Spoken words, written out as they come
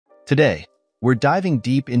Today, we're diving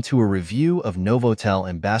deep into a review of Novotel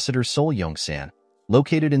Ambassador Seoul Yongsan,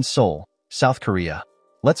 located in Seoul, South Korea.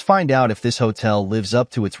 Let's find out if this hotel lives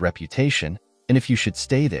up to its reputation and if you should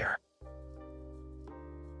stay there.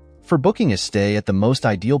 For booking a stay at the most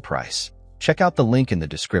ideal price, check out the link in the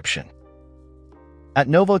description. At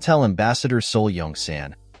Novotel Ambassador Seoul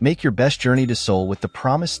Yongsan, make your best journey to Seoul with the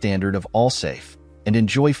promised standard of all safe and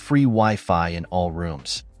enjoy free Wi-Fi in all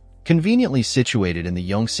rooms. Conveniently situated in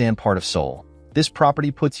the Yongsan part of Seoul, this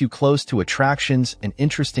property puts you close to attractions and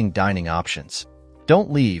interesting dining options.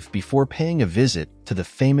 Don't leave before paying a visit to the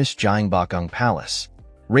famous Gyeongbokgung Palace.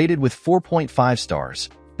 Rated with 4.5 stars,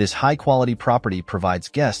 this high-quality property provides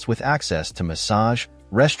guests with access to massage,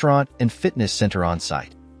 restaurant, and fitness center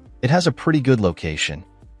on-site. It has a pretty good location.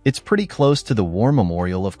 It's pretty close to the War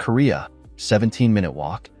Memorial of Korea, 17-minute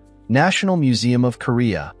walk, National Museum of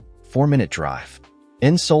Korea, 4-minute drive,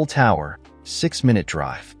 In Seoul Tower, 6-minute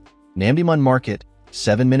drive, Namdaemun Market,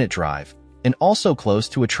 7-minute drive, and also close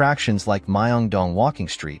to attractions like Myeongdong Walking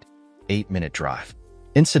Street, 8-minute drive,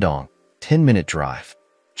 Insadong, 10-minute drive,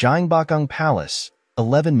 Gyeongbokgung Palace,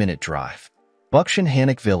 11-minute drive, Bukshan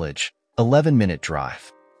Hanok Village, 11-minute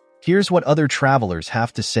drive. Here's what other travelers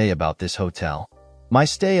have to say about this hotel. My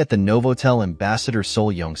stay at the Novotel Ambassador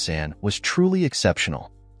Seoul Yongsan was truly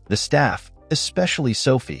exceptional. The staff, especially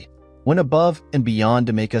Sophie, went above and beyond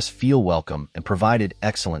to make us feel welcome and provided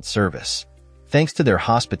excellent service. Thanks to their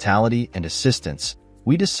hospitality and assistance,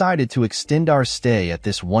 we decided to extend our stay at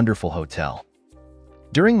this wonderful hotel.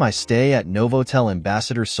 During my stay at Novotel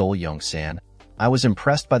Ambassador Seoul Yongsan, I was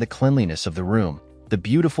impressed by the cleanliness of the room, the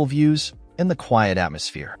beautiful views, and the quiet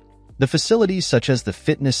atmosphere. The facilities such as the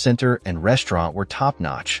fitness center and restaurant were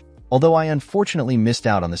top-notch, although I unfortunately missed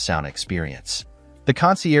out on the sound experience. The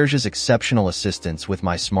concierge's exceptional assistance with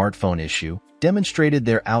my smartphone issue demonstrated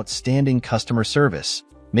their outstanding customer service,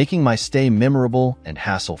 making my stay memorable and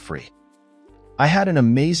hassle-free. I had an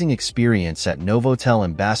amazing experience at Novotel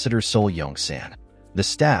Ambassador Seoul Yongsan. The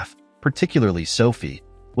staff, particularly Sophie,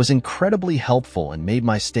 was incredibly helpful and made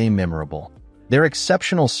my stay memorable. Their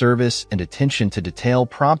exceptional service and attention to detail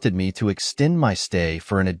prompted me to extend my stay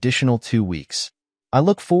for an additional 2 weeks. I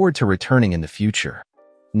look forward to returning in the future.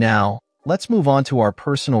 Now, let's move on to our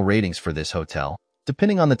personal ratings for this hotel,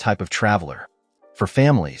 depending on the type of traveler. For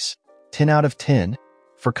families, 10 out of 10.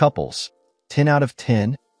 For couples, 10 out of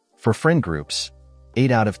 10. For friend groups,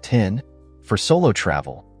 8 out of 10. For solo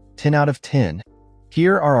travel, 10 out of 10.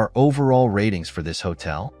 Here are our overall ratings for this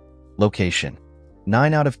hotel. Location,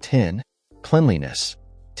 9 out of 10. Cleanliness,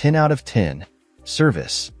 10 out of 10.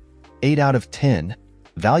 Service, 8 out of 10.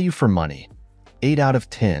 Value for money, 8 out of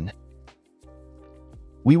 10.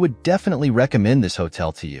 We would definitely recommend this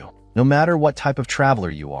hotel to you, no matter what type of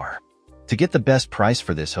traveler you are. To get the best price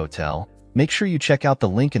for this hotel, make sure you check out the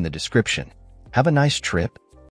link in the description. Have a nice trip